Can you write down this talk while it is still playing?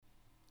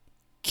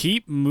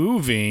keep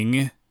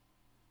moving,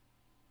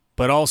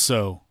 but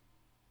also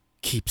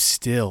keep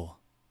still.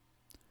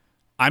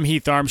 I'm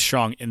Heath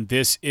Armstrong, and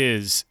this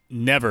is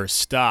Never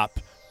Stop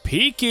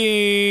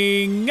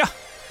Peaking.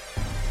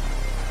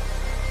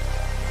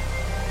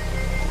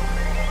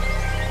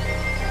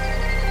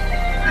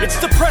 It's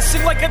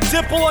depressing like a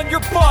dimple on your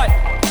butt.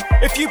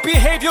 If you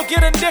behave, you'll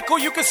get a nickel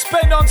you can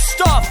spend on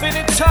stuff. And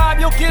in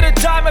time, you'll get a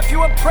dime if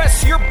you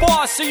impress your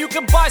boss. So you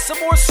can buy some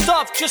more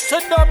stuff just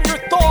to numb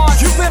your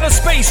thoughts. You've been a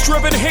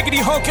space-driven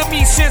higgity hunk of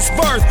me since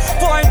birth,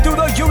 flying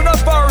through the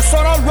universe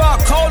on a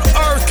rock called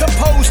Earth,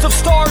 composed of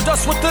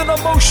stardust with an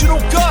emotional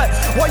gut,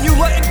 while you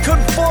letting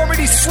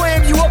conformity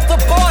slam you up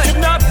the butt.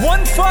 If not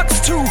one fucks,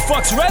 two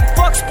fucks, red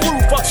fucks, blue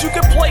fucks. You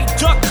can play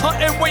duck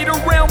hunt and wait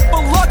around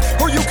for luck,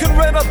 or you can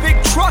rent a big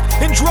truck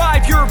and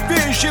drive your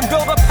vision,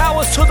 build a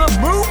palace to the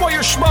moon while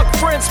your schmuck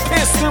friends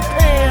piss their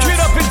pants. Get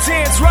up and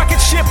dance, rocket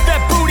ship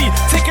that booty,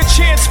 take a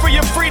chance for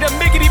your freedom,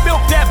 miggity milk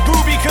that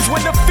booby, cause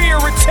when the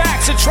fear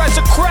attacks, it tries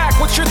to crack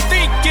what you're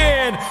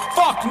thinking.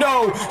 Fuck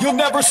no, you'll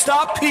never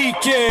stop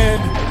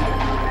peaking.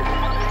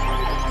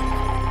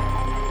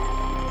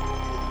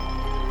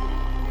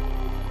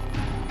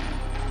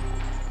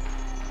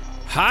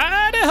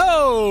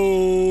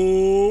 Hi-ho!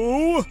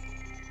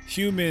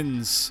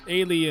 Humans,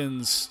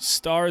 aliens,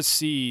 star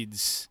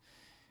seeds,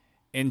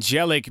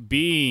 angelic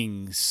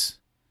beings,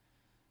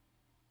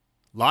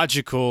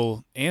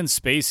 logical and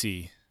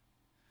spacey,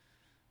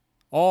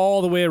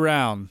 all the way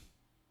around.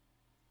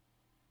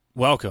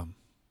 Welcome,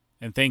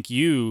 and thank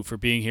you for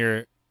being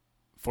here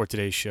for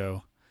today's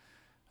show.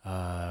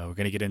 We're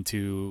going to get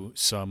into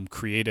some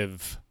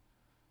creative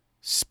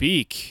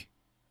speak.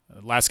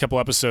 Last couple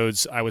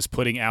episodes, I was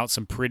putting out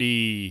some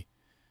pretty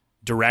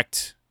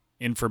direct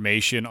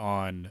information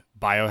on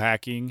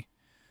biohacking,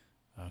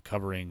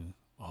 covering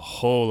a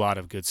whole lot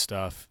of good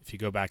stuff. If you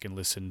go back and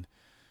listen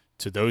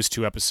to those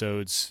two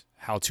episodes,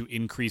 how to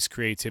increase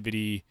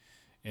creativity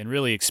and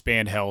really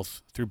expand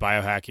health through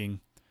biohacking.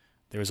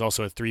 There was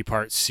also a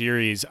 3-part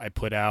series I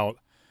put out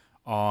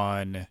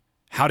on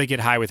how to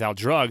get high without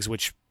drugs,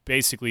 which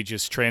basically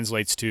just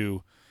translates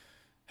to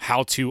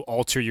how to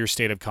alter your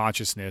state of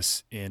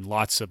consciousness in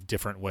lots of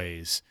different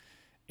ways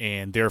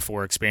and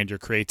therefore expand your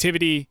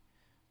creativity,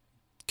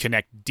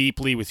 connect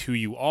deeply with who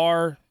you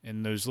are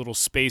and those little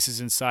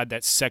spaces inside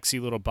that sexy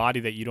little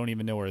body that you don't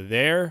even know are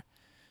there,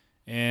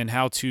 and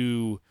how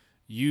to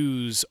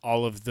use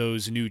all of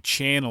those new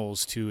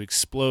channels to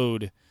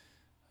explode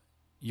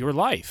your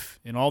life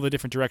in all the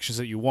different directions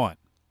that you want.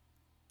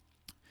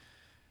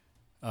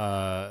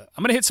 I'm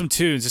going to hit some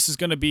tunes. This is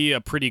going to be a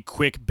pretty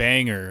quick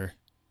banger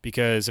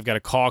because I've got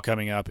a call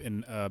coming up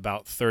in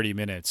about 30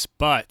 minutes,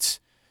 but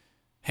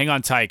hang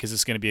on tight because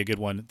it's going to be a good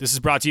one. This is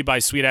brought to you by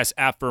Sweet Ass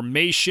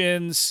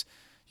Affirmations.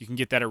 You can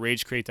get that at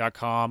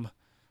ragecrate.com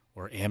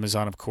or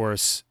Amazon, of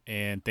course.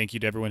 And thank you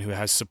to everyone who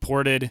has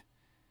supported.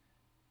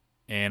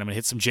 And I'm going to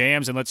hit some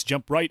jams, and let's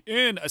jump right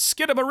in. A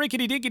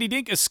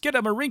skidamarinkity-dinkity-dink, a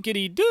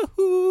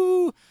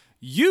skidamarinkity-doo-hoo.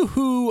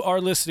 You-hoo are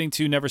listening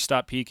to Never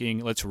Stop Peaking.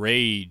 Let's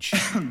rage.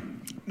 Now,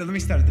 let me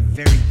start at the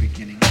very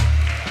beginning.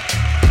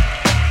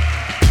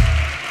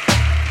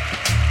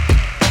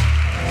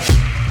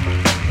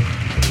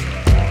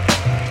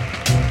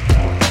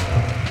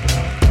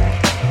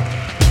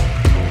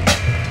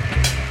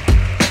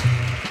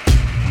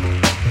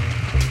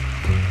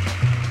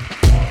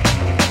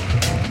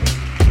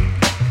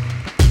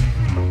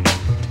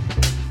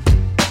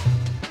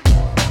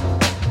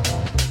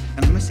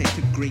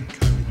 Great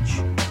courage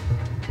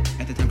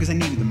at the time because I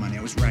needed the money.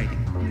 I was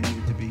writing and I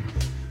needed to be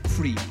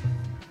free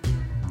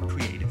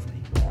creatively.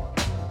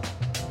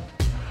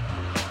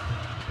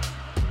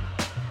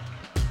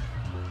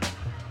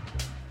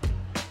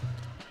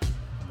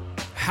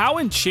 How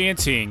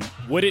enchanting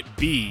would it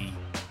be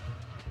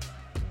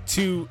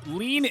to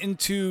lean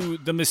into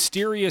the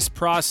mysterious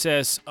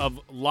process of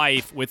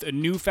life with a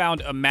newfound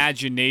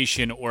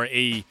imagination or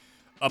a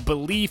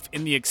belief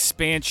in the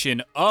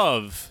expansion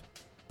of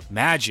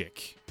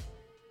magic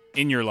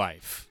in your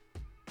life?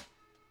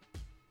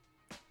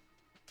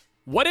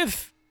 What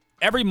if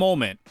every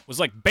moment was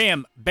like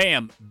bam,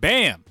 bam,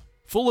 bam,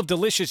 full of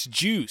delicious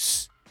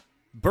juice,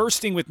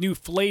 bursting with new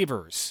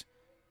flavors,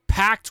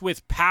 packed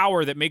with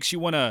power that makes you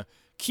want to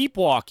keep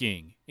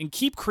walking and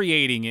keep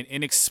creating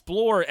and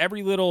explore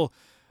every little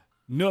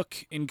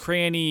nook and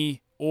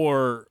cranny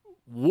or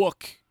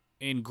wook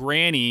and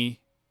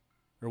granny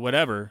or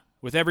whatever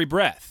with every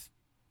breath?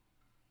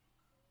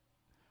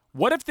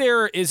 What if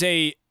there is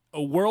a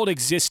world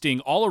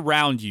existing all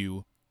around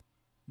you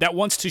that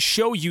wants to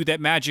show you that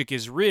magic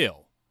is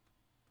real?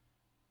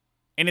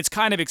 And it's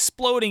kind of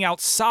exploding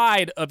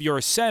outside of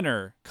your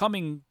center,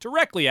 coming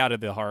directly out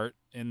of the heart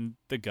and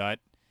the gut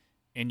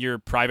and your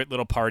private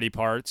little party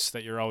parts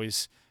that you're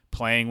always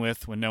playing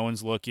with when no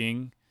one's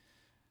looking.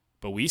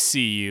 But we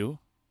see you.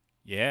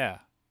 Yeah.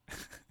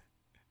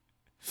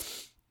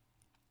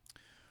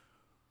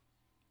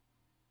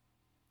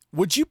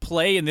 Would you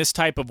play in this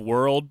type of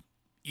world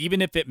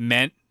even if it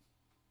meant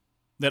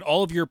that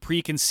all of your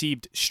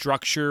preconceived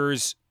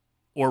structures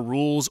or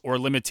rules or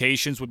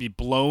limitations would be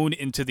blown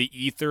into the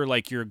ether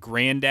like your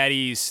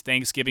granddaddy's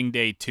Thanksgiving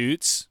Day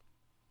toots.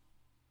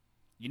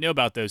 You know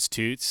about those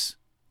toots.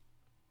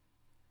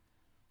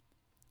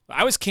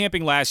 I was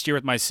camping last year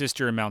with my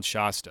sister in Mount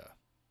Shasta.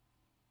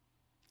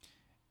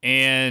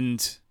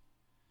 And,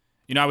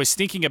 I was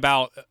thinking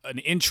about an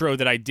intro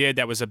that I did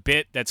that was a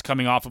bit that's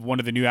coming off of one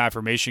of the new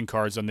affirmation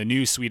cards on the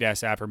new Sweet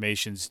Ass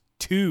Affirmations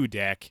 2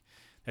 deck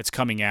that's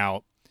coming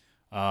out.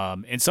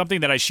 And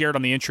something that I shared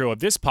on the intro of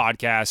this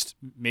podcast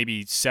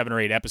maybe 7 or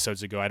 8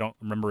 episodes ago. I don't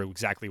remember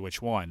exactly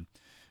which one.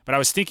 But I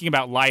was thinking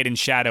about light and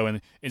shadow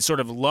and sort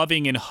of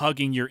loving and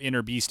hugging your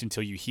inner beast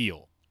until you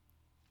heal.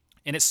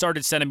 And it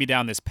started sending me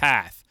down this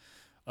path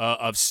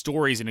of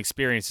stories and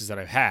experiences that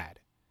I've had.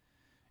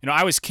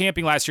 I was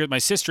camping last year with my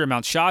sister in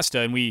Mount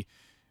Shasta, and we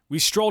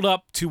strolled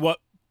up to what,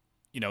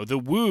 the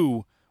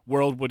woo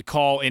world would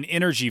call an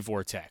energy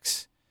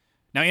vortex.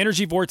 Now,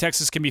 energy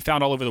vortexes can be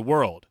found all over the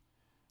world.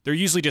 They're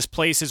usually just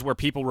places where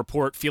people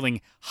report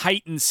feeling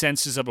heightened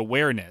senses of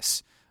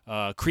awareness,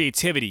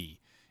 creativity,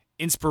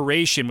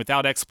 inspiration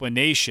without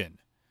explanation.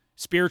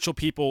 Spiritual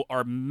people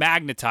are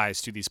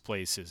magnetized to these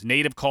places.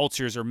 Native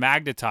cultures are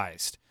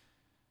magnetized.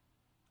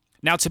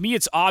 Now, to me,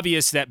 it's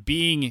obvious that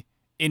being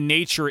in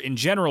nature in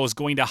general is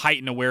going to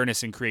heighten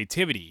awareness and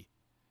creativity.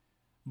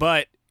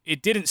 But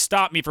it didn't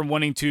stop me from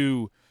wanting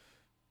to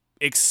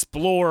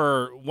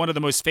explore one of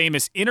the most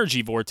famous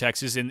energy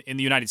vortexes in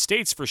the United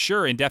States for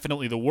sure, and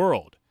definitely the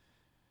world.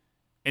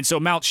 And so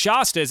Mount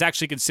Shasta is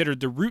actually considered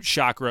the root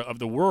chakra of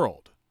the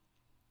world.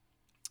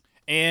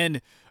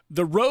 And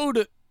the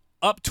road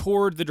up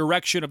toward the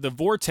direction of the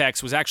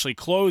vortex was actually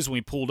closed when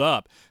we pulled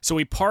up. So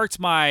we parked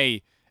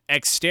my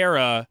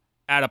Xterra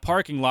at a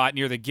parking lot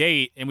near the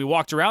gate, and we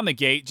walked around the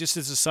gate just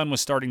as the sun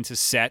was starting to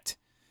set.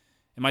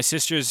 And my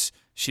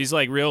she's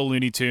like real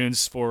Looney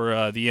Tunes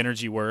for the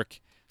energy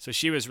work. So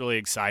she was really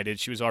excited.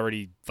 She was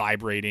already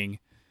vibrating.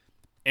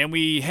 And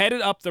we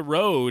headed up the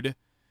road,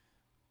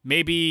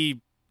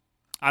 maybe,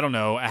 I don't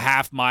know, a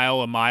half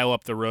mile, a mile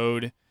up the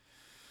road.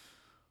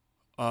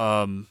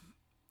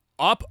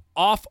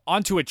 Off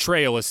onto a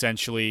trail,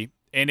 essentially,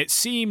 and it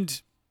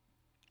seemed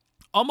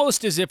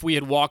almost as if we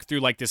had walked through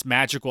like this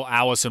magical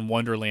Alice in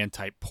Wonderland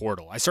type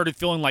portal. I started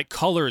feeling like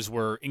colors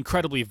were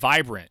incredibly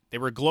vibrant. They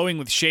were glowing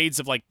with shades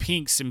of like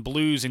pinks and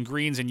blues and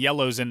greens and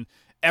yellows and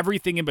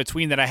everything in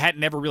between that I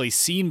hadn't ever really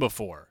seen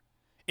before.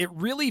 It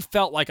really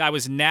felt like I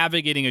was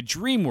navigating a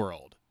dream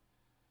world.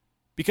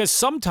 Because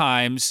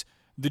sometimes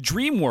the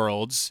dream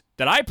worlds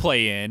that I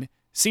play in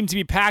seem to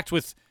be packed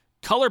with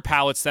color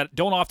palettes that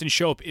don't often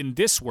show up in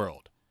this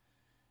world.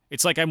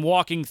 It's like I'm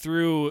walking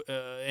through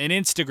an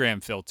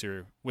Instagram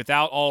filter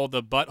without all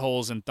the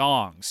buttholes and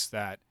thongs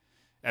that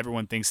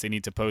everyone thinks they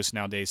need to post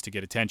nowadays to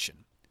get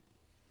attention.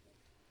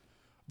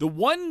 The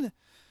one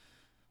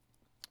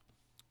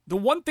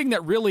thing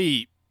that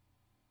really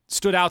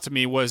stood out to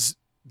me was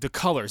the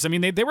colors. I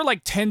mean, they were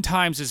like 10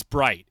 times as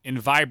bright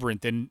and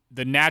vibrant than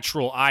the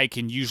natural eye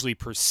can usually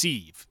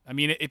perceive. I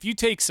mean, if you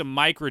take some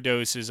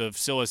microdoses of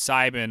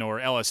psilocybin or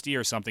LSD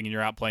or something and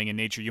you're out playing in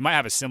nature, you might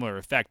have a similar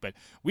effect, but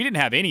we didn't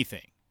have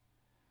anything.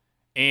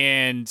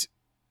 And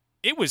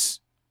it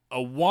was a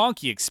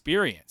wonky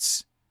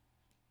experience.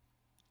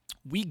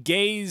 We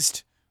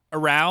gazed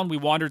around, we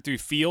wandered through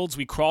fields,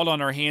 we crawled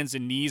on our hands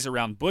and knees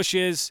around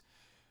bushes.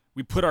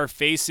 We put our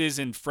faces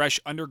in fresh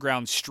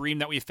underground stream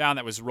that we found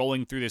that was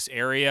rolling through this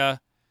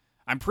area.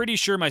 I'm pretty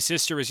sure my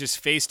sister was just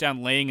face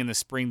down laying in the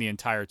spring the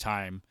entire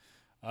time.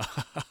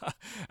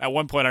 At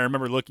one point, I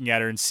remember looking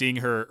at her and seeing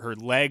her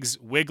legs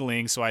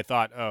wiggling, so I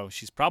thought, oh,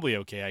 she's probably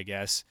okay, I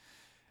guess.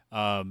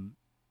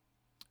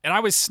 And I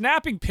was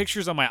snapping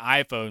pictures on my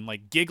iPhone,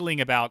 like giggling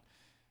about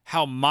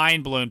how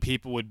mind-blown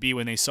people would be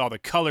when they saw the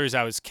colors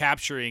I was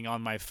capturing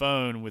on my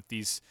phone with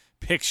these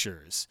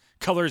pictures.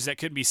 Colors that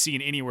couldn't be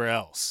seen anywhere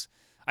else.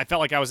 I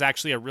felt like I was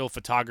actually a real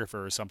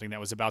photographer or something that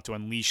was about to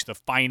unleash the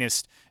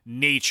finest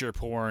nature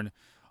porn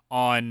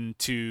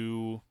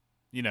onto,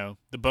 the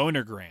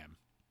bonergram.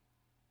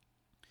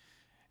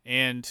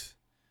 And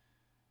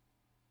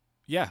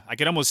yeah, I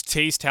could almost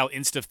taste how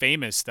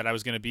insta-famous that I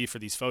was going to be for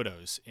these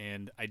photos.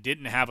 And I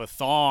didn't have a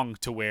thong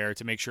to wear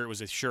to make sure it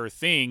was a sure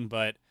thing,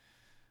 but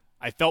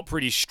I felt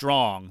pretty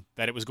strong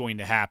that it was going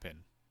to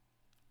happen.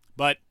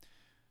 But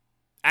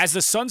as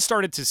the sun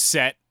started to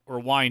set or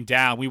wind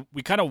down, we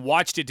kind of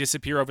watched it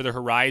disappear over the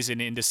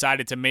horizon and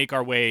decided to make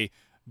our way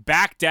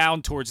back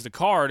down towards the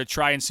car to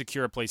try and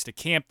secure a place to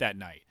camp that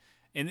night.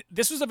 And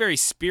this was a very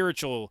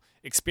spiritual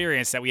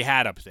experience that we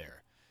had up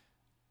there.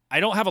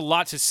 I don't have a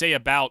lot to say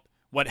about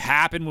what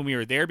happened when we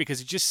were there because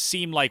it just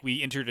seemed like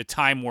we entered a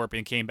time warp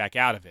and came back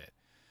out of it.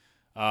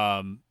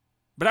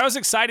 But I was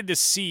excited to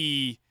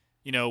see,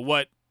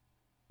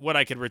 what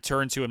I could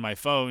return to in my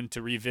phone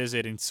to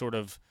revisit and sort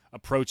of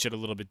approach it a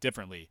little bit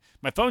differently.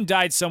 My phone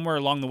died somewhere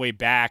along the way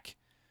back,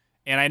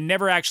 and I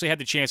never actually had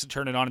the chance to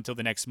turn it on until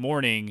the next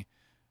morning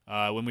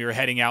when we were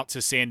heading out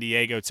to San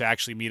Diego to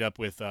actually meet up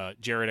with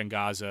Jared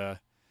Angaza,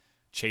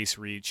 Chase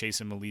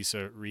and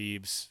Melissa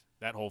Reeves,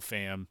 that whole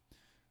fam.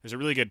 There's a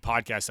really good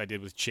podcast I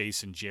did with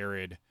Chase and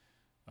Jared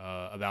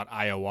about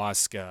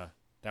ayahuasca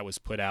that was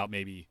put out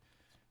maybe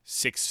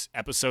 6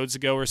 episodes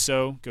ago or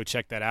so. Go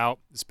check that out.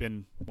 It's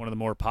been one of the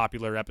more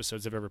popular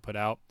episodes I've ever put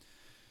out.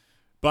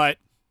 But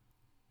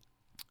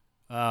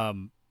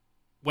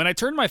when I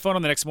turned my phone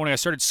on the next morning, I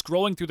started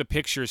scrolling through the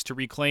pictures to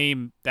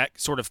reclaim that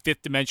sort of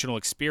fifth dimensional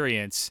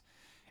experience.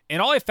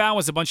 And all I found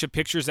was a bunch of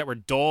pictures that were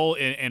dull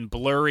and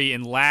blurry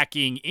and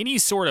lacking any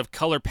sort of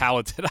color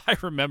palette that I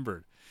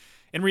remembered.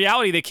 In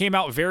reality, they came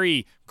out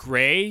very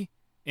gray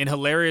and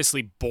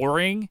hilariously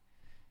boring.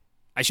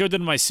 I showed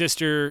them to my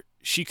sister.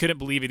 She couldn't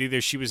believe it either.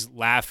 She was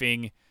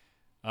laughing.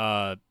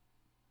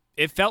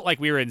 It felt like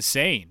we were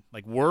insane.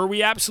 Like, were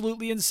we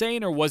absolutely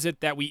insane, or was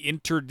it that we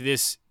entered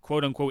this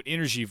quote-unquote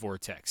energy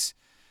vortex?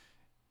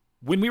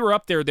 When we were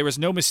up there, there was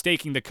no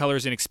mistaking the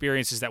colors and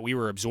experiences that we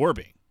were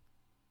absorbing.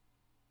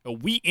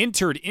 We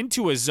entered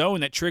into a zone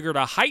that triggered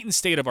a heightened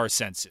state of our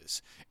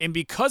senses. And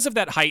because of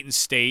that heightened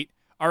state,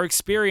 our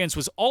experience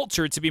was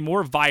altered to be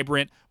more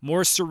vibrant,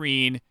 more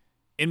serene,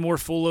 and more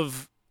full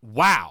of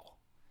wow.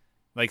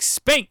 Like,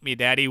 spank me,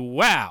 daddy,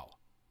 wow.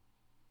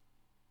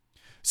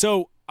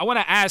 So I want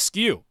to ask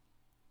you,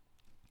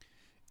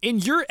 in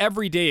your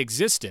everyday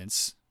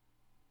existence,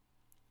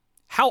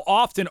 how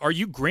often are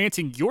you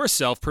granting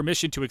yourself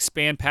permission to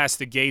expand past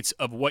the gates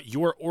of what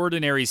your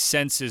ordinary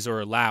senses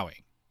are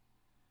allowing?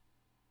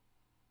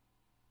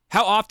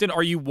 How often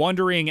are you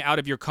wandering out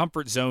of your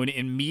comfort zone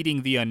and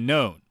meeting the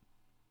unknown?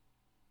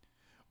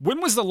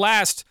 When was the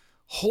last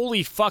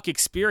holy fuck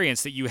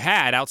experience that you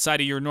had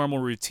outside of your normal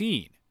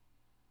routine?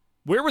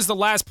 Where was the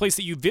last place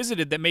that you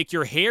visited that made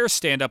your hair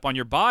stand up on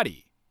your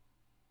body?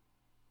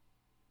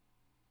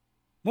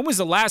 When was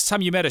the last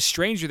time you met a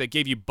stranger that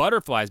gave you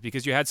butterflies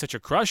because you had such a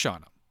crush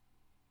on them?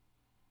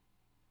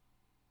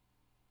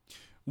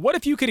 What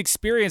if you could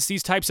experience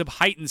these types of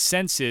heightened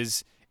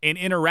senses and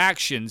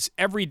interactions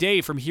every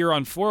day from here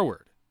on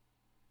forward?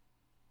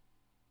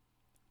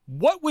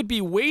 What would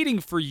be waiting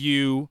for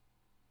you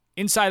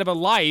inside of a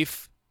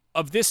life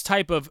of this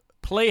type of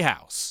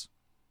playhouse?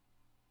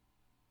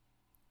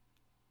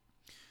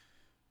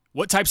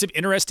 What types of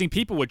interesting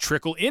people would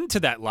trickle into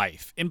that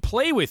life and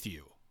play with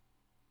you?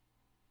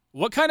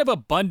 What kind of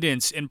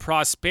abundance and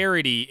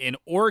prosperity and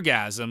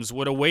orgasms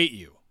would await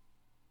you?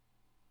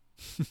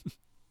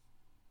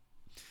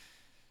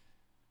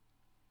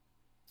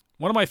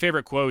 One of my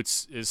favorite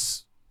quotes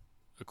is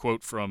a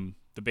quote from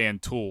the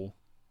band Tool.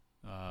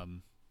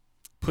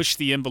 Push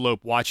the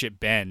envelope, watch it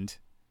bend.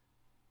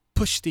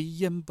 Push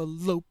the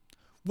envelope,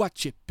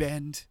 watch it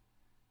bend.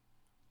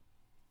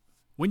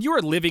 When you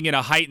are living in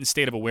a heightened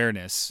state of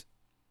awareness,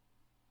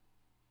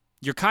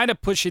 you're kind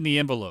of pushing the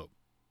envelope.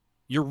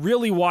 You're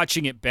really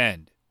watching it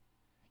bend.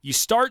 You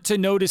start to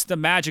notice the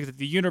magic that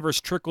the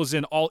universe trickles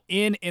in all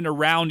in and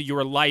around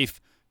your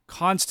life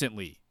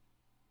constantly.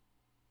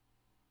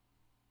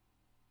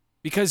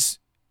 Because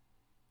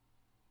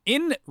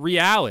in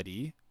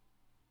reality,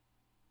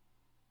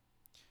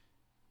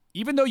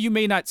 even though you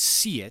may not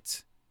see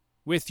it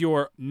with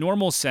your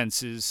normal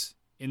senses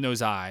in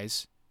those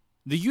eyes,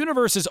 the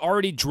universe is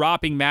already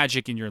dropping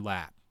magic in your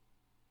lap.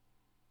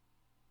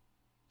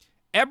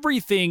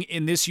 Everything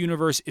in this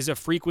universe is a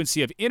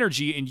frequency of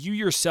energy, and you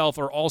yourself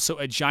are also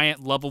a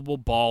giant lovable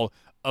ball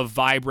of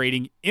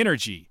vibrating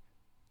energy,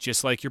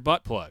 just like your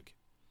butt plug.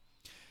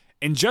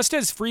 And just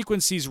as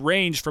frequencies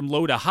range from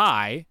low to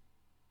high,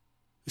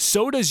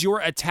 so does your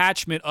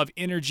attachment of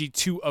energy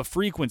to a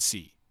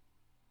frequency.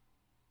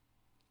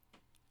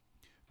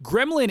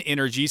 Gremlin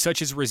energy,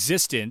 such as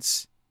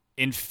resistance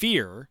and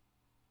fear,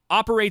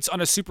 operates on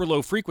a super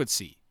low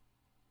frequency.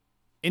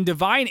 And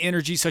divine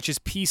energy, such as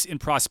peace and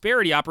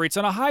prosperity, operates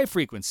on a high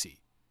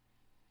frequency.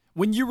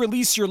 When you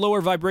release your lower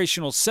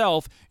vibrational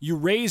self, you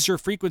raise your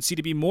frequency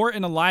to be more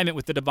in alignment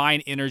with the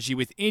divine energy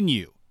within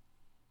you.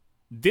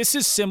 This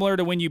is similar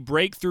to when you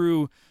break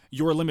through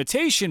your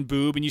limitation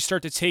boob and you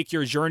start to take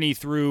your journey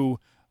through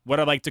what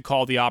I like to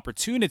call the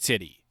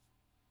opportunity,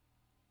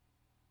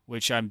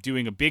 which I'm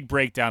doing a big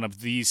breakdown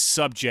of these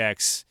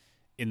subjects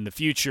in the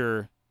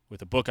future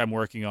with a book I'm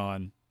working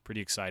on. Pretty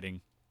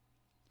exciting.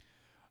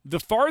 The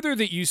farther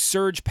that you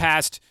surge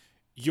past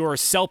your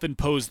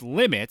self-imposed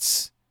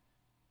limits,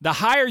 the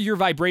higher your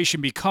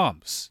vibration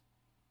becomes.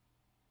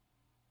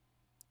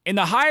 And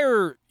the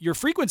higher your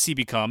frequency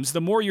becomes,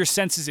 the more your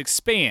senses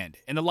expand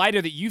and the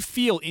lighter that you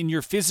feel in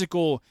your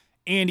physical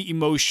and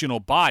emotional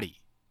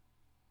body.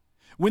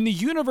 When the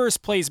universe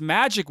plays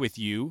magic with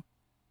you,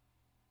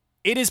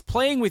 it is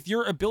playing with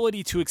your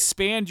ability to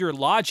expand your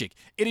logic.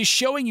 It is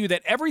showing you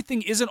that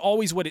everything isn't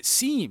always what it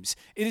seems.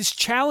 It is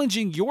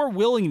challenging your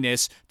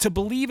willingness to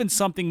believe in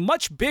something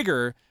much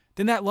bigger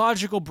than that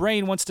logical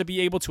brain wants to be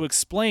able to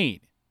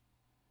explain.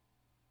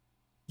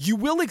 You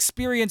will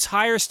experience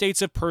higher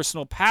states of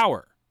personal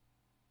power.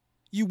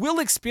 You will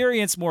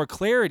experience more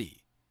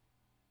clarity.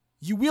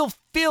 You will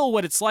feel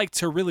what it's like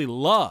to really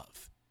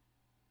love.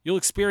 You'll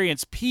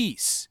experience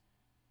peace.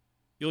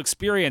 You'll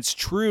experience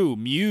true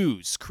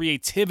muse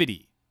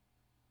creativity.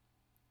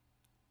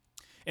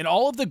 And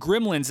all of the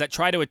gremlins that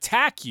try to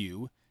attack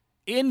you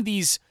in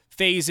these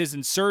phases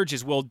and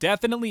surges will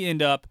definitely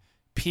end up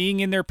peeing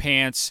in their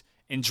pants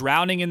and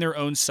drowning in their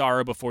own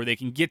sorrow before they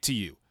can get to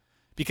you.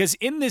 Because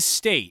in this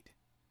state,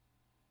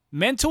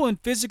 mental and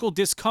physical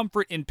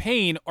discomfort and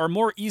pain are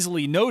more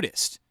easily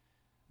noticed.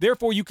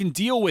 Therefore, you can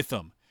deal with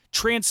them,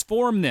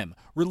 transform them,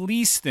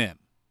 release them.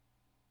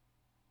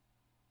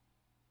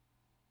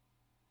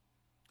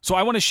 So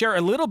I want to share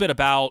a little bit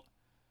about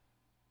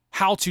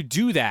how to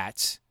do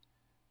that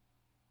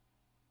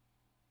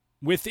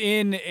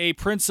within a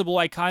principle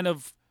I kind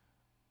of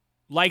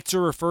like to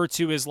refer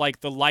to as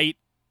like the light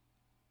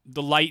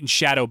and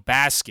shadow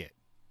basket.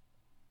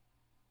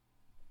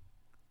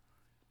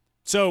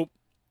 So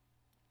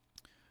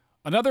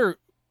another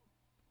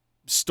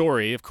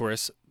story, of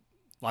course,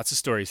 lots of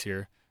stories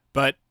here,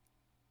 but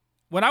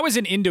when I was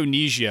in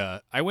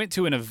Indonesia, I went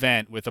to an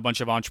event with a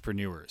bunch of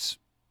entrepreneurs.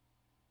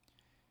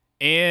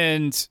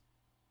 And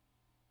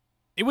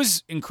it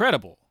was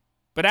incredible.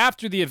 But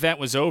after the event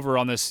was over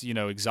on this,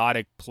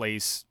 exotic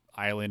place,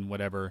 island,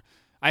 whatever,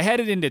 I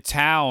headed into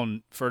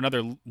town for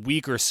another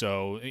week or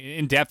so,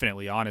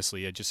 indefinitely,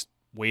 honestly, just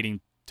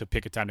waiting to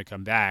pick a time to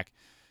come back,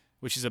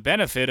 which is a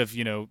benefit of,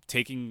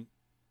 taking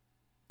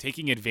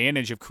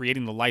advantage of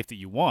creating the life that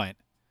you want.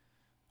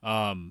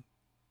 I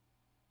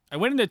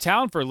went into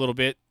town for a little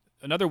bit,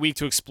 another week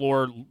to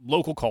explore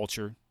local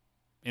culture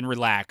and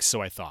relax,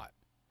 so I thought.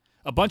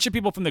 A bunch of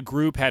people from the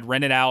group had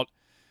rented out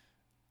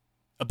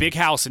a big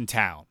house in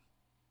town.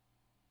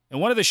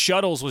 And one of the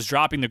shuttles was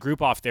dropping the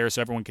group off there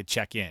so everyone could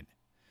check in.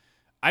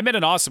 I met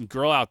an awesome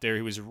girl out there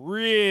who was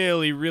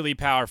really, really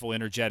powerful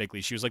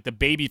energetically. She was like the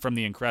baby from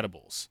The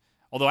Incredibles.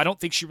 Although I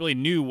don't think she really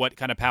knew what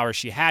kind of power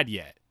she had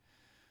yet.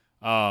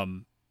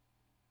 And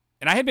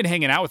I had been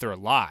hanging out with her a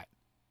lot.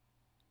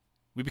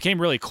 We became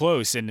really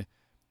close, and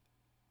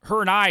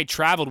her and I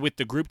traveled with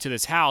the group to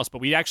this house,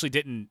 but we actually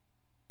didn't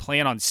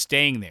plan on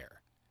staying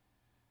there.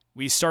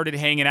 We started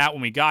hanging out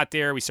when we got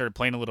there. We started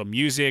playing a little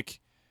music,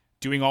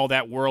 doing all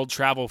that world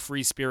travel,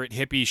 free spirit,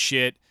 hippie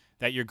shit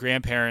that your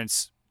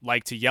grandparents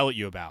like to yell at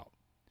you about.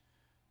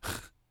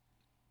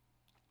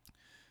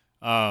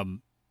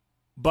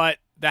 But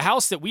the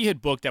house that we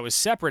had booked that was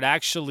separate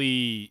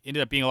actually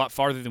ended up being a lot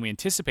farther than we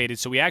anticipated,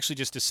 so we actually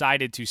just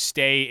decided to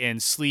stay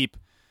and sleep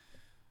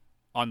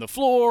on the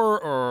floor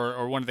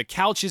or one of the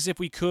couches if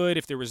we could,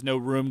 if there was no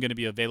room going to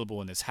be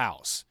available in this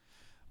house.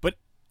 But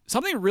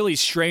something really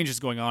strange is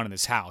going on in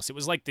this house. It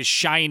was like the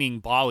Shining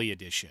Bali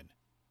edition.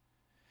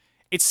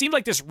 It seemed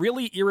like this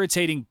really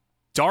irritating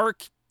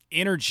dark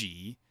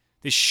energy,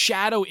 this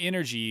shadow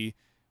energy,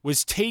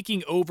 was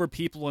taking over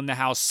people in the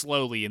house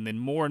slowly and then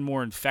more and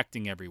more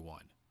infecting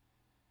everyone.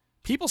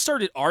 People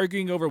started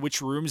arguing over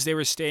which rooms they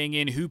were staying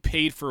in, who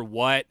paid for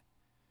what,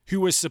 who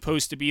was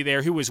supposed to be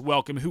there, who was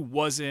welcome, who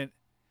wasn't.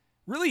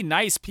 Really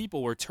nice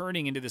people were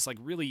turning into this like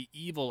really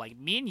evil, like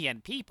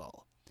minion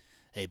people.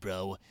 Hey,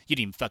 bro, you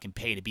didn't even fucking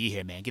pay to be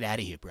here, man. Get out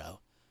of here,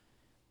 bro.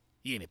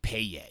 You didn't even pay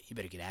yet. You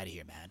better get out of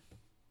here, man.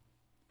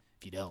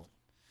 If you don't,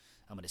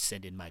 I'm going to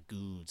send in my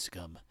goons to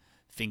come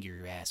finger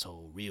your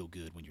asshole real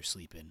good when you're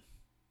sleeping.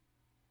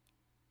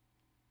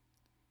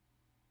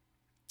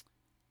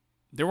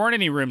 There weren't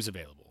any rooms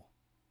available.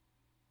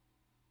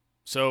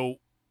 So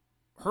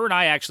her and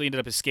I actually ended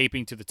up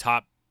escaping to the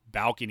top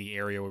balcony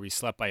area where we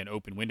slept by an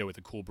open window with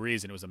a cool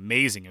breeze, and it was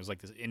amazing. It was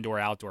like this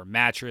indoor-outdoor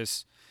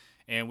mattress,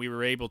 and we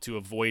were able to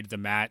avoid the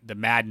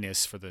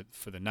madness for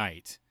the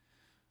night.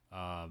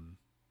 That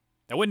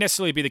wouldn't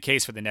necessarily be the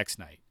case for the next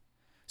night.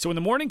 So when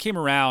the morning came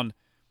around,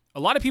 a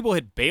lot of people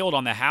had bailed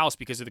on the house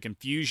because of the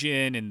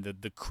confusion and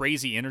the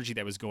crazy energy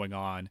that was going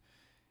on.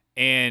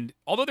 And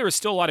although there was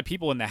still a lot of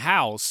people in the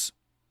house,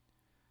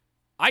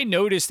 I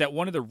noticed that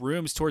one of the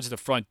rooms towards the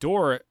front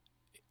door,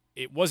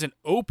 it wasn't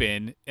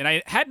open, and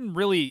I hadn't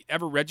really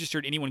ever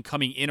registered anyone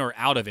coming in or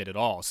out of it at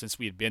all since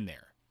we had been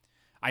there.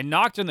 I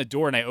knocked on the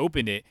door and I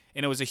opened it,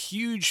 and it was a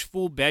huge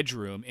full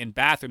bedroom and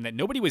bathroom that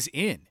nobody was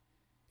in.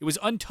 It was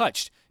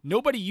untouched.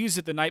 Nobody used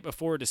it the night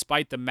before,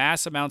 despite the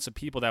mass amounts of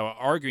people that were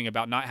arguing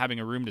about not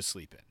having a room to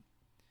sleep in.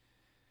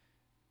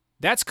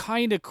 That's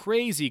kind of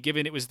crazy,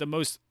 given it was the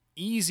most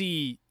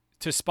easy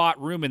to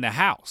spot room in the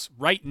house,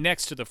 right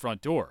next to the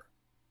front door.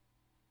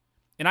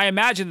 And I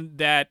imagine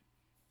that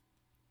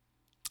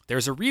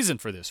there's a reason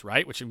for this,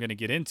 right? Which I'm going to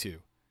get into.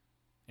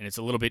 And it's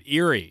a little bit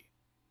eerie.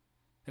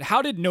 And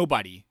how did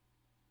nobody,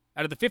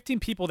 out of the 15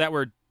 people that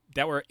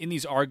were in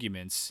these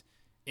arguments,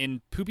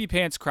 in poopy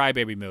pants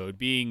crybaby mode,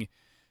 being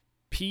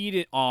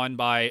peed on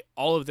by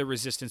all of the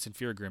resistance and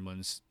fear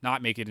gremlins,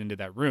 not make it into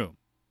that room?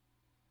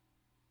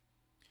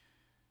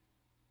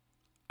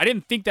 I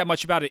didn't think that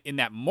much about it in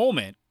that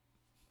moment.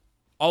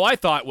 All I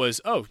thought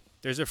was, oh,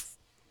 there's a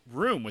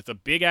room with a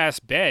big-ass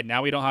bed.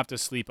 Now we don't have to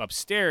sleep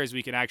upstairs.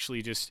 We can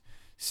actually just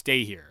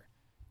stay here.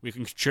 We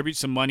can contribute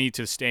some money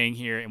to staying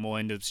here, and we'll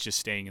end up just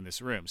staying in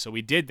this room. So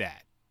we did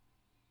that.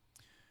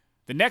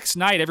 The next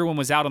night, everyone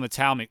was out on the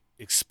town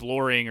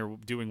exploring or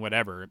doing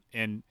whatever,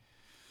 and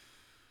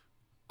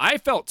I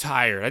felt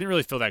tired. I didn't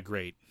really feel that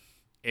great,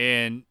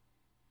 and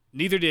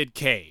neither did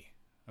Kay.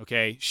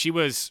 Okay, she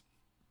was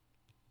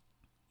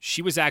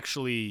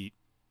actually,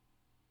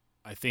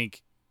 I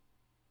think,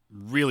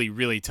 really,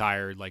 really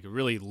tired, like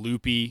really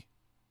loopy.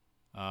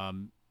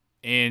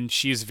 And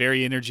she is a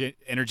very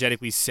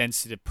energetically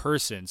sensitive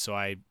person, so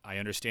I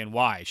understand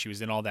why. She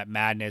was in all that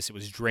madness. It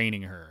was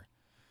draining her.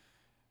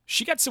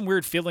 She got some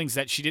weird feelings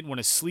that she didn't want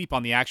to sleep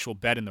on the actual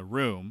bed in the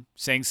room,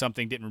 saying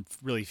something didn't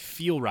really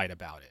feel right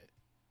about it.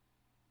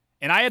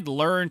 And I had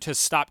learned to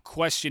stop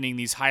questioning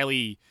these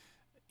highly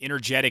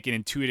energetic and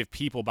intuitive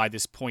people by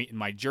this point in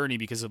my journey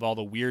because of all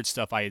the weird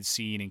stuff I had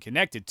seen and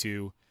connected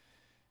to.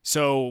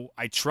 So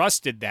I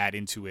trusted that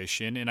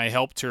intuition, and I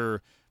helped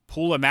her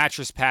pull a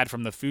mattress pad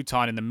from the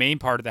futon in the main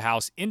part of the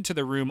house into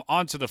the room,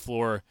 onto the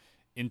floor,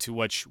 into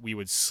which we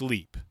would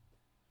sleep.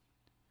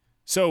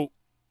 So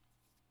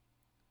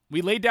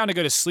we laid down to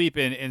go to sleep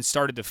and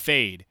started to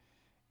fade.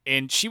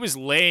 And she was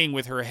laying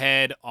with her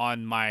head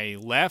on my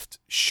left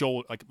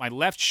shoulder, like my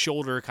left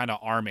shoulder kind of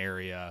arm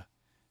area.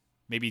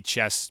 Maybe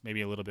chest,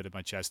 maybe a little bit of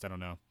my chest, I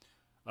don't know.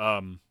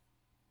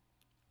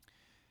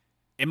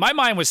 And my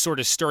mind was sort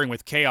of stirring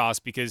with chaos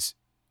because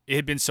it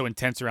had been so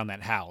intense around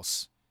that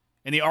house.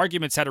 And the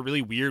arguments had a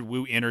really weird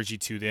woo energy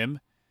to them,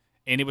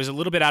 and it was a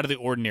little bit out of the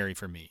ordinary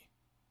for me.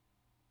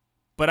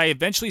 But I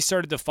eventually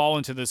started to fall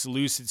into this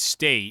lucid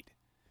state,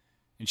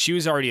 and she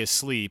was already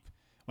asleep,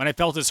 when I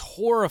felt this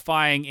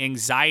horrifying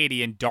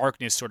anxiety and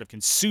darkness sort of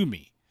consume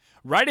me.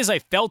 Right as I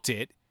felt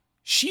it,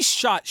 she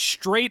shot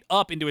straight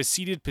up into a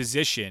seated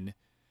position.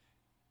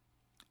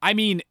 I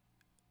mean,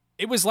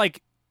 it was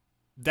like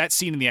that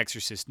scene in The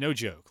Exorcist, no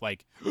joke.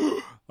 Like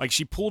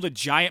she pulled a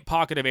giant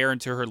pocket of air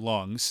into her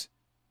lungs,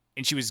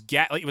 and she was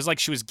it was like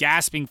she was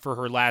gasping for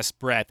her last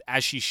breath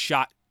as she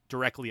shot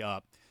directly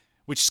up,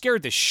 which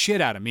scared the shit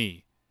out of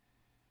me.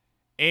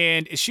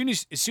 And as soon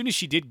as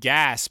she did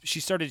gasp, she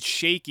started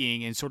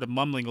shaking and sort of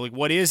mumbling, like,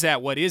 "What is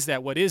that? What is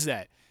that? What is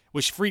that?"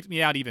 Which freaked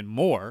me out even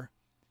more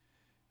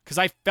because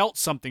I felt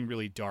something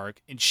really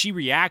dark, and she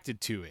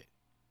reacted to it.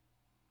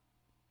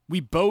 We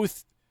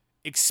both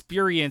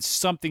experienced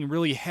something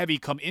really heavy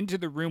come into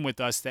the room with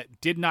us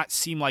that did not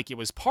seem like it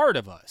was part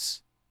of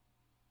us.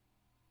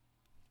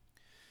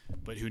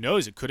 But who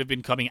knows? It could have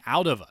been coming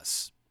out of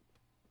us.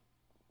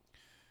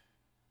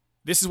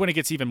 This is when it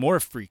gets even more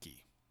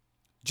freaky.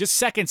 Just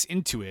seconds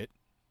into it,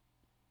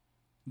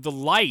 the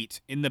light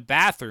in the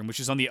bathroom,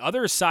 which is on the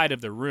other side of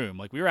the room,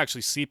 like we were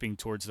actually sleeping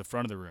towards the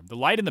front of the room, the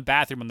light in the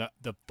bathroom on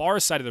the far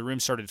side of the room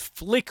started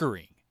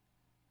flickering.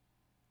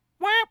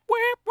 Whip,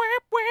 whip,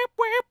 whip, whip,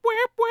 whip,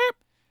 whip, whip.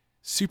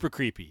 Super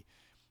creepy.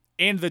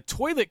 And the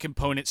toilet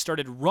component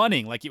started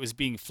running like it was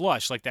being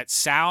flushed, like that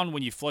sound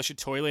when you flush a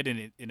toilet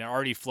and it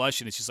already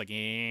flushed and it's just like,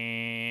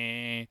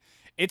 eh.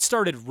 It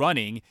started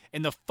running,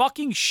 and the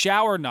fucking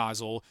shower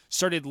nozzle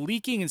started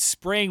leaking and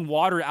spraying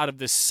water out of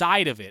the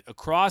side of it,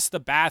 across the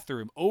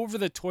bathroom, over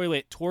the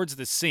toilet, towards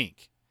the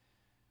sink.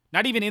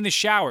 Not even in the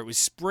shower. It was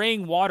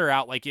spraying water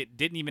out like it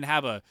didn't even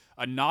have a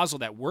nozzle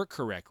that worked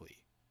correctly.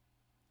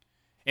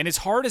 And as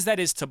hard as that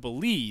is to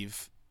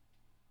believe,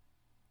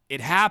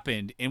 it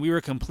happened, and we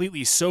were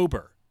completely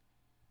sober.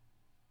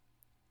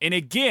 And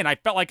again, I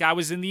felt like I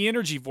was in the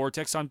energy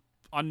vortex on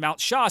Mount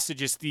Shasta,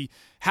 just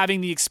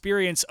having the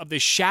experience of the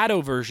shadow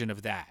version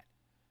of that.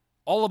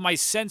 All of my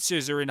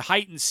senses are in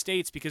heightened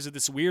states because of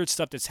this weird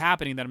stuff that's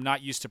happening that I'm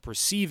not used to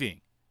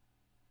perceiving.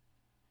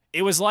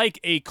 It was like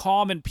a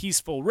calm and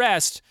peaceful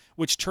rest,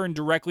 which turned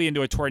directly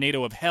into a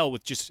tornado of hell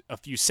with just a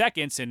few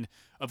seconds, and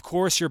of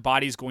course your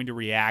body's going to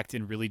react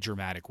in really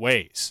dramatic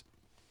ways.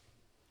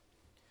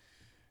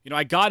 You know,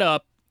 I got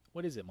up.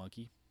 What is it,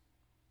 Monkey?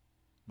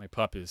 My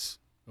pup is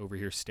over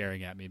here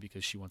staring at me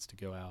because she wants to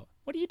go out.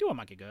 What are you doing,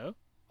 Monkey? Go.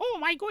 Oh,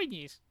 my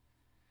goodness.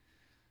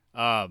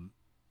 I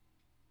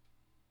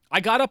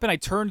got up and I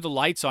turned the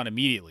lights on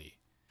immediately.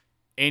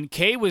 And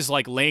Kay was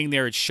like laying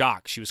there in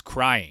shock. She was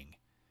crying.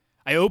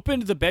 I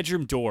opened the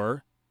bedroom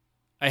door.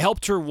 I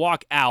helped her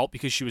walk out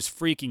because she was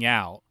freaking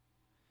out.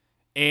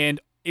 And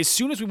as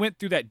soon as we went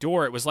through that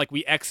door, it was like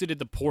we exited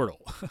the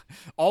portal.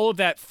 All of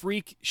that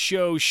freak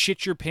show,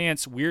 shit your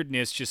pants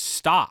weirdness just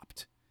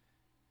stopped.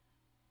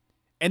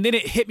 And then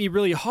it hit me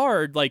really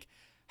hard. Like,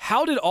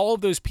 how did all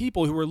of those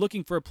people who were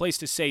looking for a place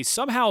to stay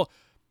somehow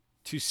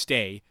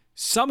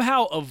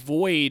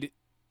avoid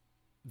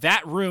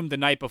that room the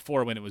night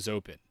before when it was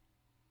open?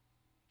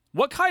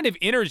 What kind of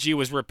energy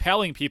was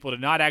repelling people to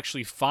not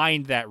actually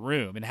find that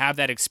room and have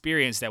that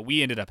experience that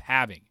we ended up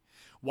having?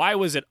 Why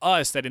was it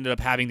us that ended up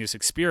having this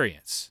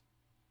experience?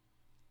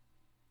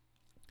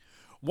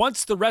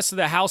 Once the rest of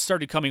the house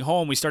started coming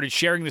home, we started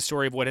sharing the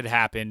story of what had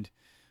happened.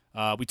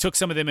 We took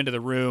some of them into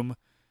the room.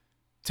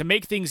 To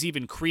make things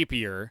even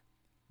creepier,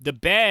 the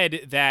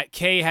bed that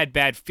Kay had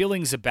bad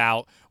feelings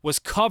about was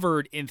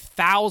covered in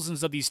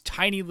thousands of these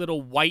tiny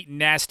little white,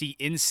 nasty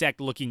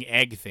insect-looking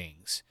egg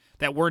things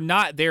that were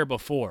not there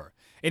before.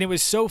 And it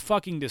was so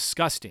fucking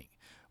disgusting.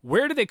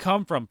 Where did they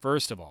come from,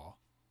 first of all?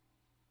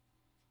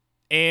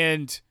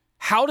 And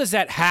how does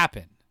that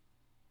happen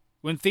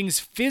when things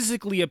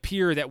physically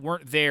appear that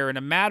weren't there in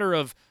a matter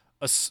of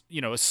a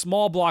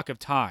small block of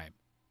time?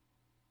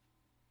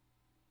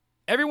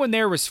 Everyone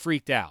there was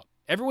freaked out.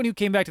 Everyone who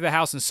came back to the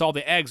house and saw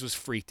the eggs was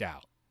freaked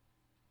out.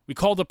 We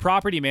called the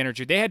property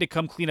manager. They had to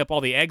come clean up all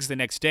the eggs the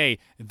next day.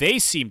 They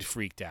seemed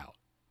freaked out.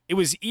 It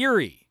was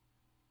eerie.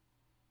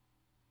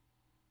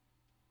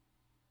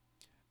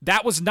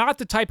 That was not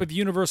the type of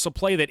universal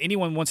play that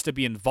anyone wants to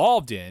be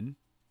involved in,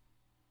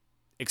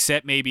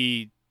 except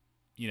maybe,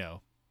 the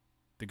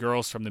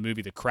girls from the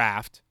movie The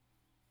Craft,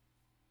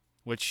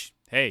 which,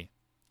 hey,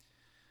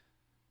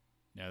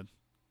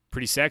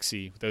 pretty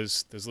sexy with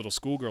those little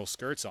schoolgirl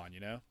skirts on,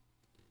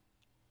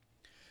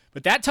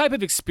 But that type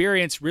of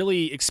experience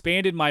really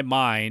expanded my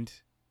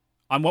mind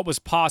on what was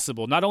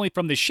possible, not only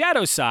from the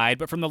shadow side,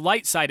 but from the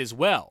light side as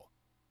well.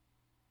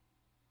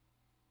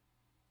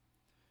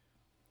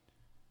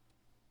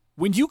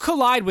 When you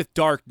collide with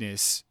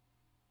darkness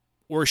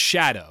or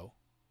shadow,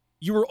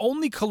 you are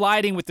only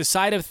colliding with the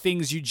side of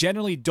things you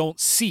generally don't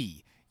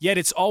see, yet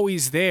it's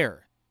always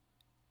there.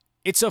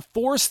 It's a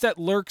force that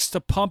lurks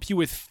to pump you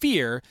with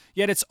fear,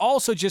 yet it's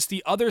also just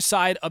the other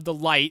side of the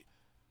light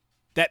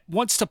that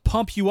wants to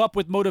pump you up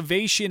with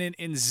motivation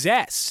and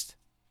zest.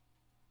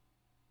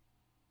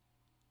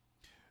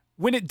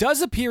 When it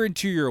does appear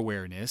into your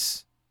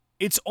awareness,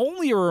 it's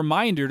only a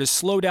reminder to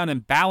slow down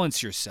and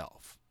balance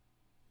yourself.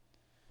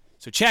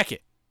 So check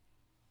it.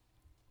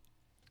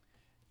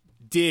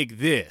 Dig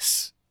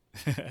this.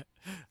 I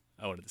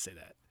wanted to say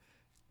that.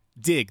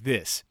 Dig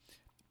this.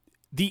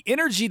 The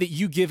energy that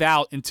you give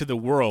out into the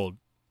world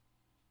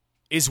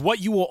is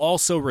what you will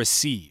also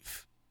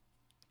receive.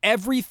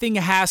 Everything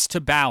has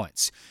to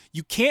balance.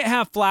 You can't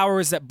have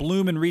flowers that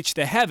bloom and reach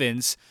the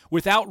heavens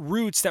without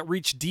roots that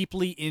reach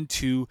deeply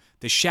into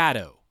the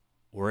shadow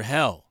or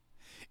hell.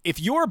 If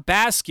your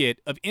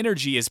basket of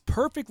energy is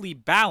perfectly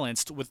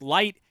balanced with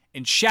light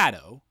and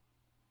shadow,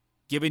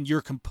 given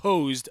you're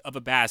composed of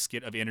a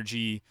basket of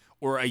energy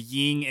or a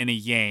yin and a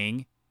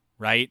yang,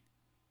 right?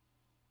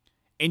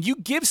 And you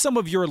give some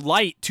of your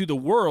light to the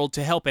world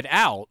to help it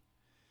out,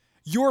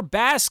 your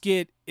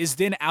basket is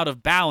then out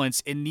of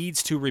balance and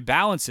needs to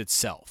rebalance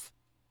itself.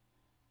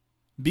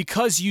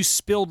 Because you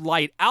spilled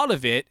light out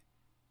of it,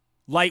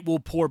 light will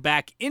pour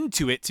back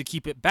into it to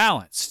keep it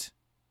balanced.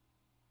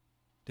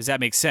 Does that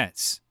make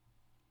sense?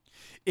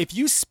 If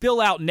you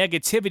spill out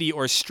negativity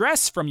or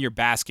stress from your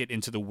basket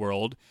into the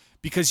world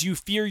because you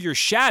fear your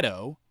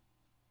shadow,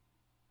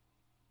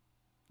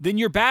 then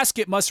your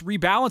basket must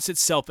rebalance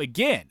itself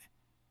again.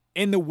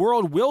 And the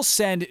world will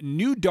send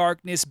new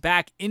darkness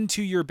back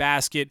into your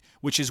basket,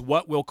 which is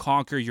what will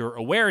conquer your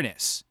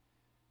awareness.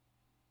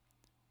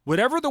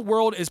 Whatever the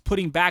world is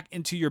putting back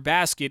into your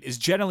basket is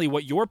generally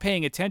what you're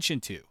paying attention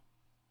to.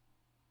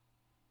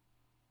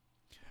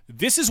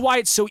 This is why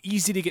it's so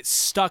easy to get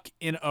stuck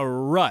in a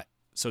rut,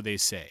 so they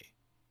say,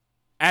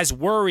 as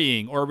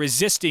worrying or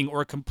resisting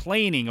or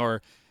complaining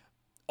or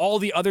all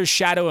the other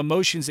shadow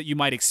emotions that you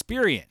might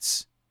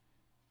experience.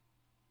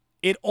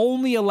 It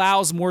only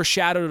allows more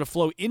shadow to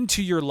flow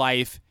into your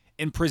life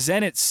and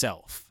present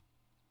itself.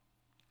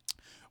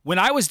 When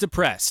I was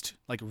depressed,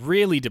 like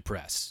really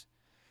depressed,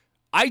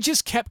 I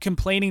just kept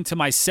complaining to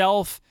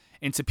myself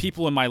and to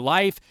people in my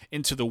life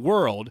and to the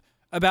world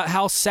about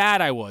how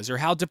sad I was or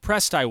how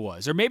depressed I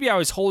was. Or maybe I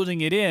was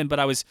holding it in, but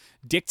I was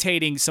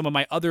dictating some of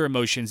my other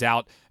emotions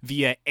out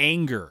via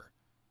anger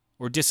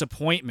or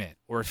disappointment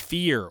or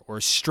fear or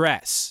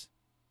stress.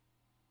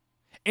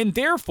 And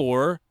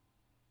therefore,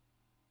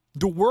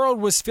 the world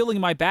was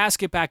filling my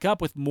basket back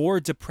up with more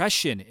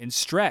depression and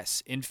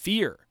stress and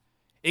fear.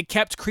 It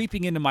kept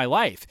creeping into my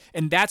life,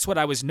 and that's what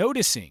I was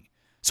noticing.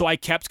 So I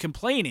kept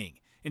complaining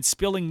and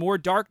spilling more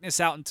darkness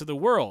out into the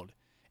world,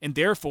 and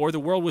therefore the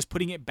world was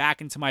putting it back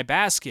into my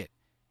basket.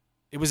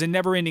 It was a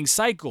never-ending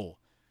cycle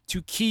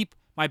to keep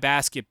my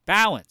basket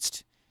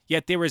balanced.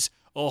 Yet there was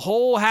a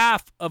whole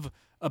half of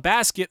a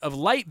basket of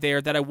light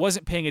there that I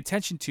wasn't paying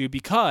attention to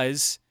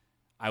because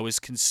I was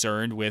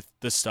concerned with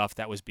the stuff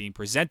that was being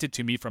presented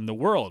to me from the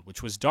world,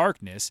 which was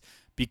darkness,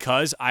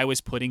 because I was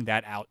putting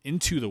that out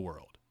into the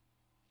world.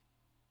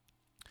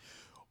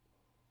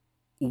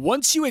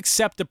 Once you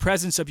accept the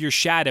presence of your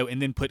shadow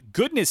and then put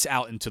goodness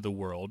out into the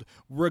world,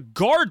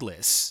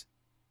 regardless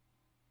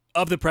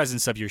of the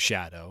presence of your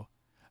shadow,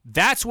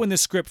 that's when the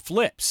script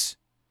flips.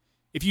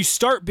 If you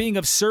start being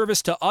of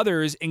service to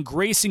others and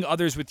gracing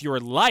others with your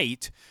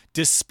light,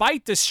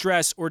 despite the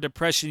stress or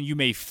depression you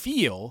may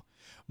feel,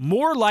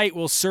 more light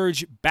will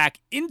surge back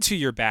into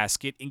your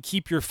basket and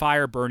keep your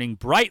fire burning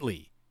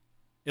brightly.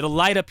 It'll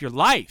light up your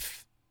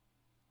life.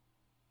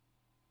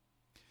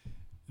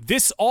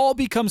 This all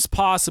becomes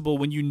possible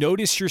when you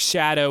notice your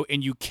shadow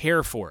and you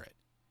care for it,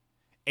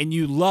 and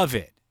you love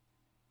it,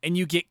 and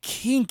you get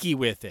kinky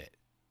with it.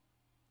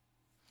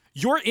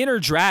 Your inner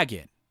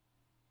dragon,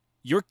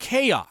 your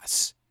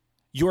chaos,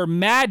 your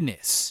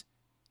madness,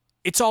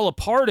 it's all a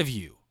part of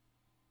you.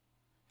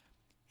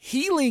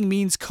 Healing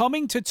means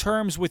coming to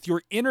terms with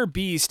your inner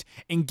beast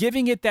and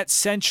giving it that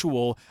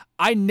sensual,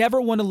 I never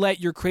want to let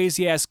your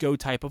crazy ass go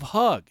type of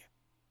hug.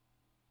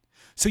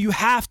 So you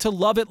have to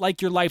love it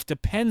like your life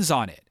depends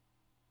on it.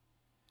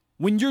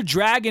 When your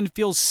dragon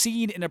feels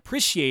seen and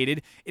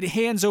appreciated, it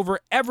hands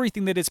over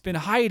everything that it's been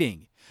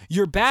hiding.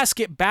 Your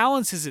basket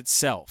balances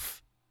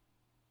itself.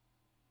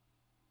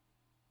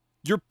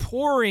 You're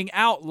pouring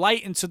out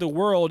light into the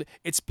world.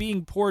 It's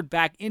being poured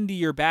back into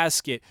your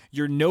basket.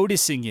 You're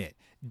noticing it.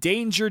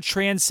 Danger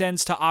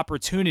transcends to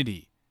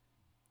opportunity.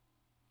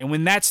 And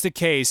when that's the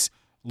case,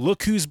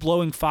 look who's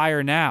blowing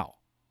fire now.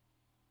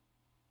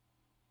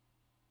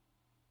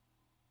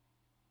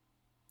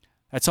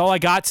 That's all I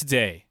got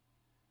today.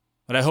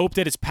 But I hope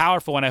that it's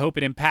powerful and I hope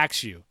it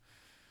impacts you.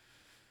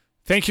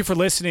 Thank you for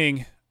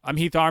listening. I'm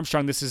Heath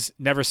Armstrong. This is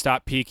Never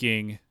Stop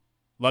Peaking.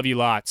 Love you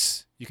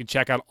lots. You can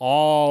check out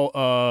all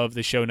of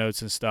the show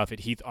notes and stuff at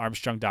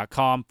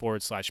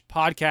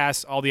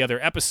heatharmstrong.com/podcast. All the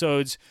other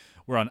episodes.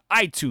 We're on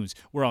iTunes.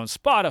 We're on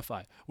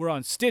Spotify. We're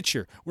on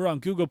Stitcher. We're on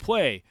Google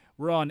Play.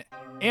 We're on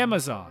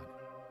Amazon.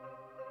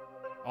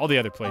 All the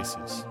other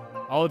places.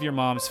 All of your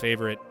mom's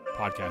favorite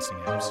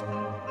podcasting apps.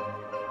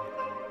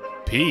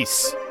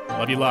 Peace.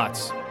 Love you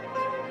lots.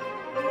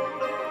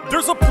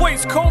 There's a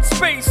place called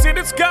space and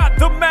it's got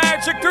the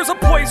magic. There's a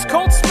place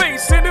called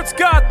space and it's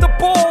got the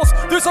balls.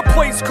 There's a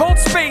place called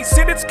space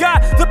and it's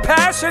got the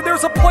passion.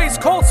 There's a place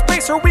called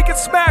space where we can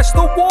smash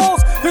the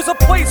walls. There's a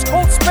place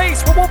called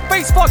space where we'll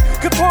face fuck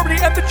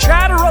conformity and the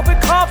chatter of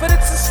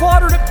incompetence is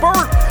slaughtered at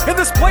birth. In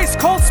this place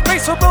called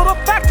space we'll build a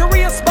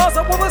factory of smiles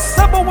that will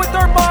assemble with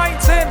our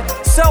minds and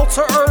sell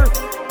to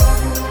earth.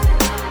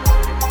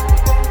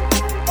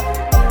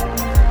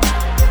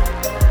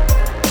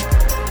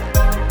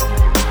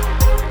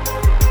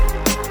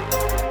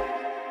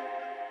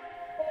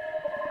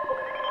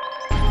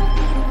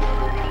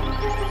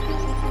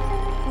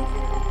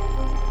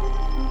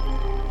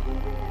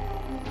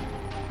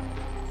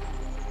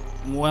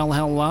 Well,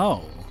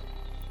 hello.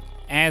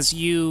 As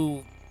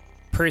you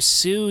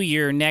pursue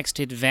your next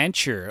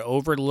adventure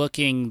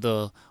overlooking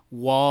the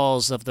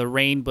walls of the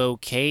rainbow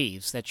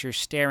caves that you're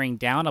staring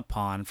down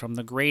upon from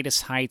the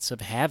greatest heights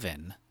of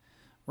heaven,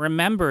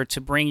 remember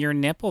to bring your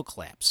nipple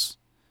clips.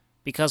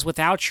 Because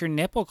without your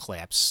nipple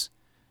clips,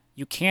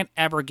 you can't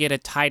ever get a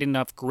tight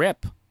enough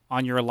grip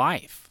on your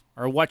life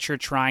or what you're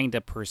trying to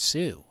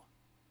pursue.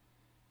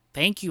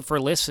 Thank you for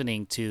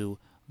listening to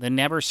the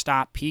Never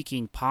Stop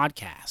Peaking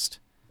podcast.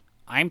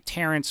 I'm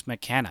Terrence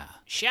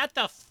McKenna. Shut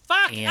the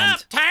fuck And up,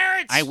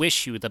 Terrence! I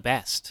wish you the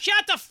best.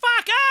 Shut the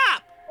fuck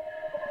up!